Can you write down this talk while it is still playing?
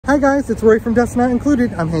Hi guys, it's Roy from Dust Not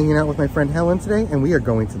Included. I'm hanging out with my friend Helen today and we are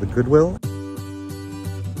going to the Goodwill.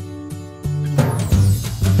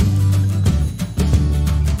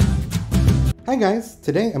 Hi guys,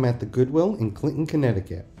 today I'm at the Goodwill in Clinton,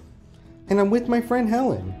 Connecticut. And I'm with my friend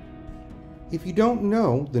Helen. If you don't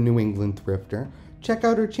know the New England Thrifter, check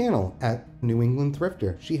out her channel at New England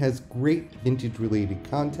Thrifter. She has great vintage related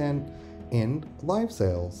content and live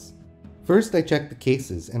sales. First, I checked the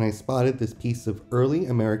cases and I spotted this piece of early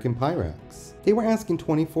American Pyrex. They were asking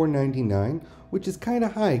 $24.99, which is kind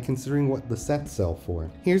of high considering what the sets sell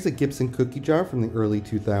for. Here's a Gibson cookie jar from the early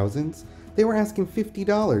 2000s. They were asking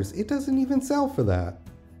 $50. It doesn't even sell for that.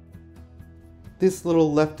 This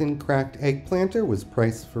little left-in cracked egg planter was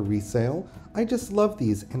priced for resale. I just love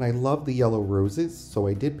these and I love the yellow roses, so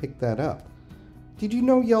I did pick that up. Did you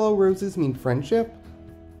know yellow roses mean friendship?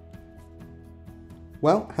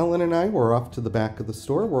 Well, Helen and I were off to the back of the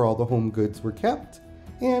store where all the home goods were kept,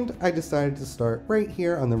 and I decided to start right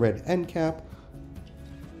here on the red end cap.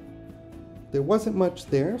 There wasn't much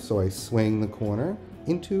there, so I swung the corner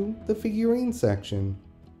into the figurine section.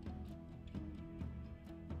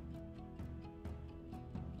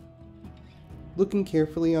 Looking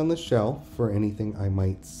carefully on the shelf for anything I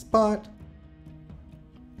might spot.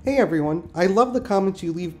 Hey everyone, I love the comments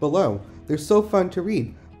you leave below. They're so fun to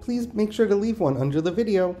read. Please make sure to leave one under the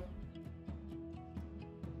video.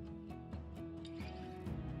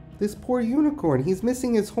 This poor unicorn, he's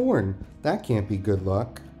missing his horn. That can't be good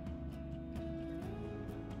luck.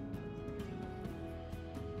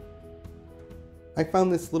 I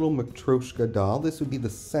found this little Matryoshka doll. This would be the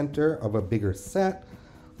center of a bigger set.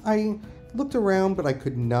 I looked around, but I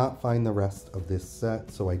could not find the rest of this set,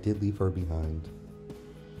 so I did leave her behind.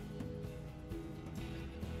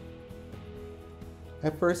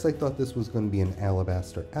 At first I thought this was going to be an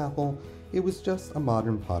alabaster apple. It was just a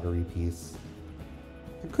modern pottery piece.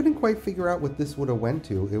 I couldn't quite figure out what this would have went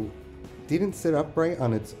to. It didn't sit upright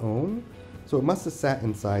on its own, so it must have sat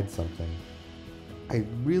inside something. I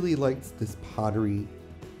really liked this pottery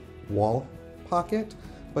wall pocket,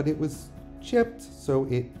 but it was chipped, so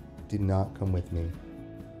it did not come with me.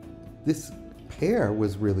 This pear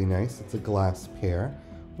was really nice. It's a glass pear.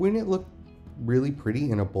 Wouldn't it look really pretty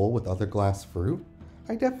in a bowl with other glass fruit?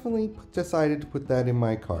 I definitely decided to put that in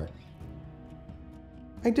my cart.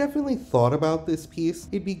 I definitely thought about this piece.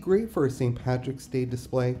 It'd be great for a St. Patrick's Day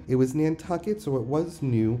display. It was Nantucket, so it was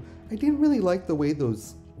new. I didn't really like the way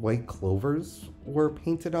those white clovers were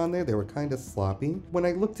painted on there. They were kind of sloppy. When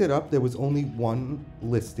I looked it up, there was only one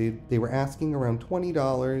listed. They were asking around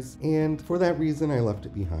 $20, and for that reason, I left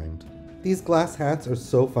it behind. These glass hats are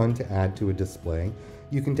so fun to add to a display.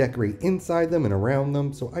 You can decorate inside them and around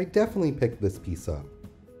them, so I definitely picked this piece up.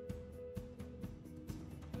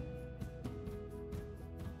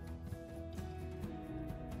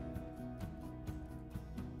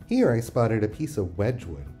 Here I spotted a piece of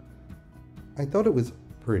Wedgwood. I thought it was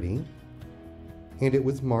pretty, and it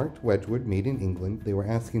was marked Wedgwood, made in England. They were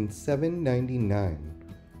asking $7.99.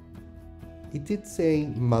 It did say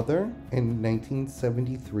Mother in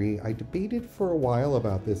 1973. I debated for a while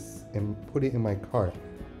about this and put it in my cart.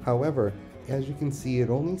 However, as you can see, it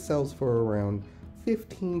only sells for around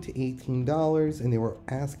 $15 to $18, and they were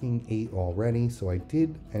asking $8 already, so I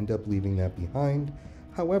did end up leaving that behind.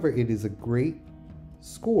 However, it is a great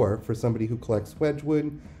score for somebody who collects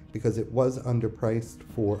Wedgwood because it was underpriced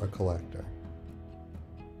for a collector.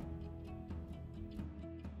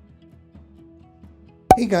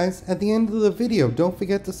 Hey guys, at the end of the video, don't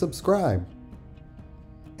forget to subscribe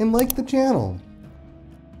and like the channel.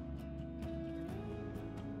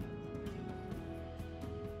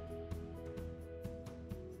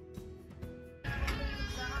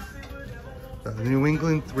 The New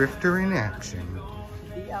England Thrifter in action.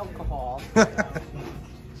 The alcohol.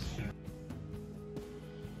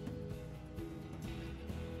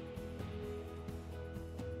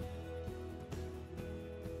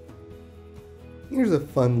 Here's a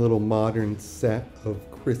fun little modern set of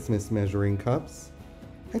Christmas measuring cups.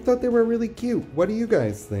 I thought they were really cute. What do you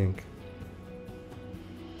guys think?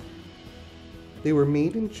 They were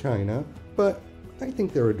made in China, but I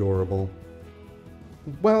think they're adorable.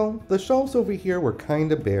 Well, the shelves over here were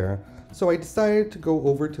kinda bare, so I decided to go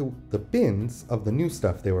over to the bins of the new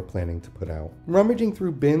stuff they were planning to put out. Rummaging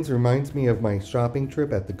through bins reminds me of my shopping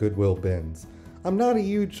trip at the Goodwill bins. I'm not a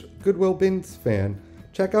huge Goodwill bins fan.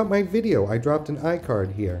 Check out my video, I dropped an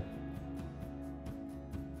iCard here.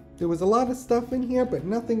 There was a lot of stuff in here, but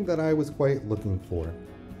nothing that I was quite looking for.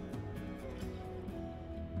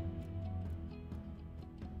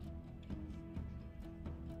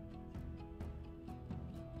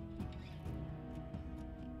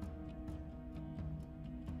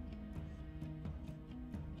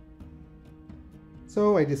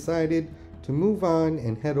 So I decided to move on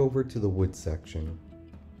and head over to the wood section.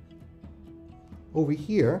 Over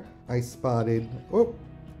here, now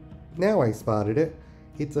I spotted it.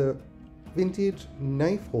 It's a vintage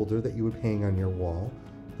knife holder that you would hang on your wall.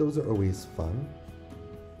 Those are always fun.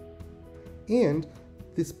 And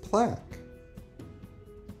this plaque.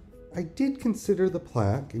 I did consider the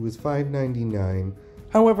plaque. It was $5.99.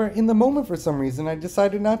 However, in the moment for some reason, I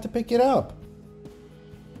decided not to pick it up.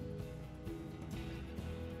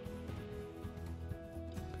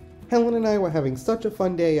 Helen and I were having such a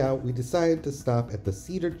fun day out, we decided to stop at the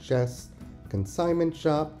Cedar Chest consignment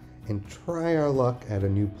shop and try our luck at a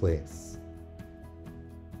new place.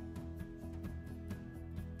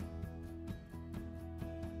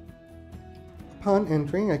 Upon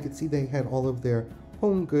entering, I could see they had all of their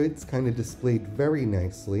home goods kind of displayed very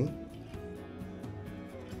nicely.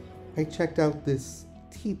 I checked out this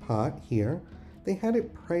teapot here. They had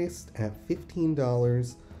it priced at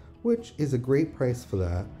 $15, which is a great price for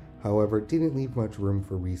that. However, it didn't leave much room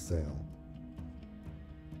for resale.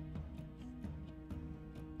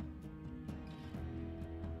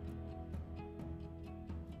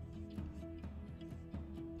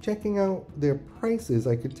 Checking out their prices,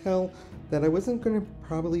 I could tell that I wasn't going to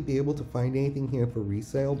probably be able to find anything here for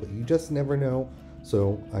resale, but you just never know,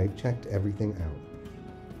 so I checked everything out.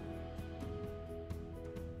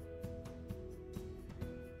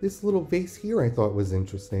 This little vase here I thought was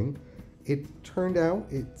interesting. It turned out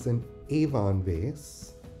it's an Avon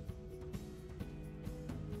vase.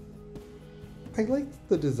 I liked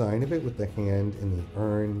the design of it with the hand and the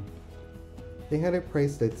urn. They had it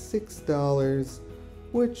priced at $6,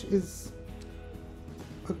 which is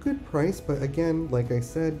a good price, but again, like I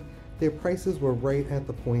said, their prices were right at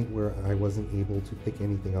the point where I wasn't able to pick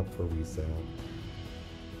anything up for resale.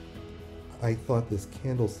 I thought this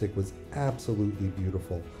candlestick was absolutely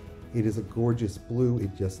beautiful. It is a gorgeous blue,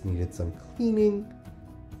 it just needed some cleaning.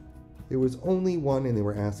 There was only one and they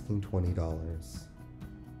were asking $20.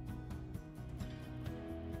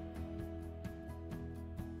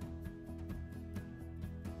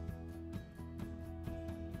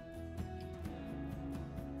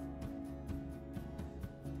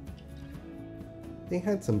 They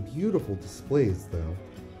had some beautiful displays though.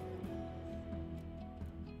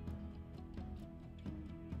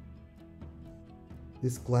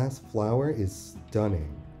 This glass flower is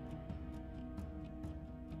stunning.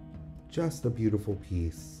 Just a beautiful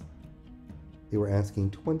piece. They were asking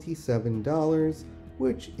 $27,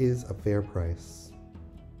 which is a fair price.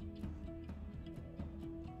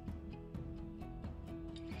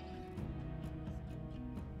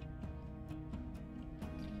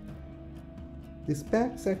 This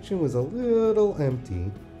back section was a little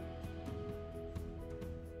empty.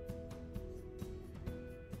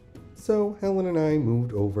 So Helen and I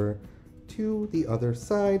moved over to the other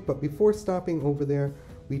side, but before stopping over there,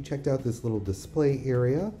 we checked out this little display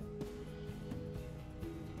area.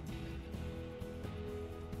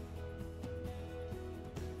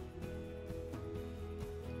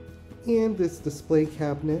 And this display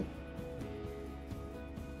cabinet,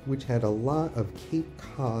 which had a lot of Cape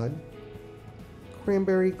Cod,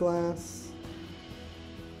 cranberry glass,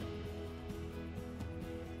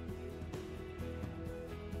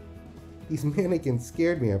 these mannequins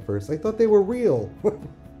scared me at first. I thought they were real.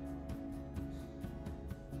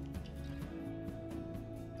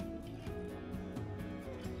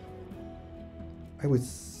 I was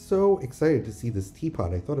so excited to see this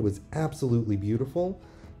teapot. I thought it was absolutely beautiful.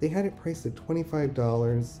 They had it priced at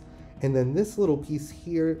 $25. And then this little piece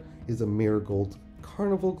here is a marigold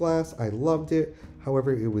carnival glass. I loved it.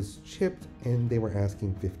 However, it was chipped and they were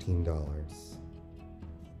asking $15.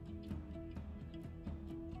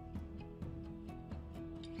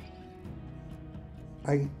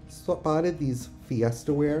 I spotted these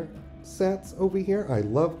Fiestaware sets over here. I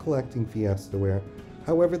love collecting Fiestaware.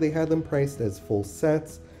 However, they had them priced as full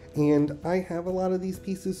sets, and I have a lot of these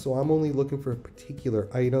pieces, so I'm only looking for particular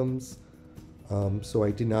items. So I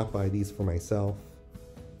did not buy these for myself.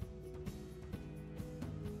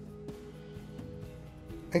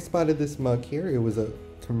 I spotted this mug here. It was a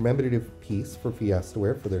commemorative piece for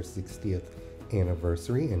Fiestaware for their 60th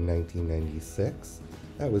anniversary in 1996.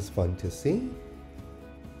 That was fun to see.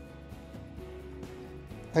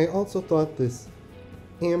 I also thought this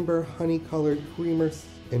amber honey-colored creamer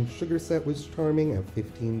and sugar set was charming at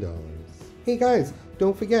 $15. Hey guys,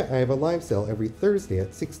 don't forget I have a live sale every Thursday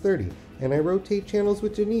at 6:30, and I rotate channels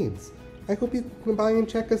with your needs. I hope you can come by and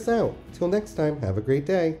check us out. Till next time, have a great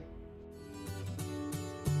day.